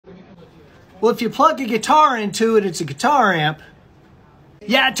Well, if you plug a guitar into it, it's a guitar amp.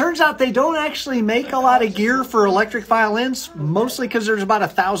 Yeah, it turns out they don't actually make a lot of gear for electric violins, mostly because there's about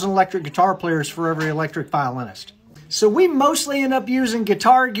 1,000 electric guitar players for every electric violinist. So we mostly end up using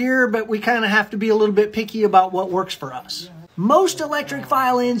guitar gear, but we kind of have to be a little bit picky about what works for us. Most electric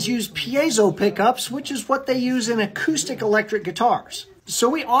violins use piezo pickups, which is what they use in acoustic electric guitars. So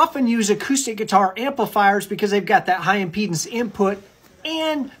we often use acoustic guitar amplifiers because they've got that high impedance input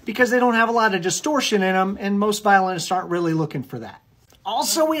and because they don't have a lot of distortion in them, and most violinists aren't really looking for that.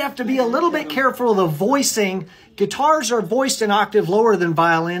 Also, we have to be a little bit careful of the voicing. Guitars are voiced an octave lower than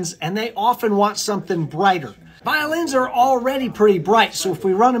violins, and they often want something brighter. Violins are already pretty bright, so if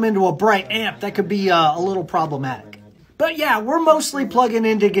we run them into a bright amp, that could be a little problematic. But yeah, we're mostly plugging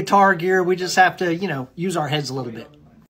into guitar gear. We just have to, use our heads a little bit.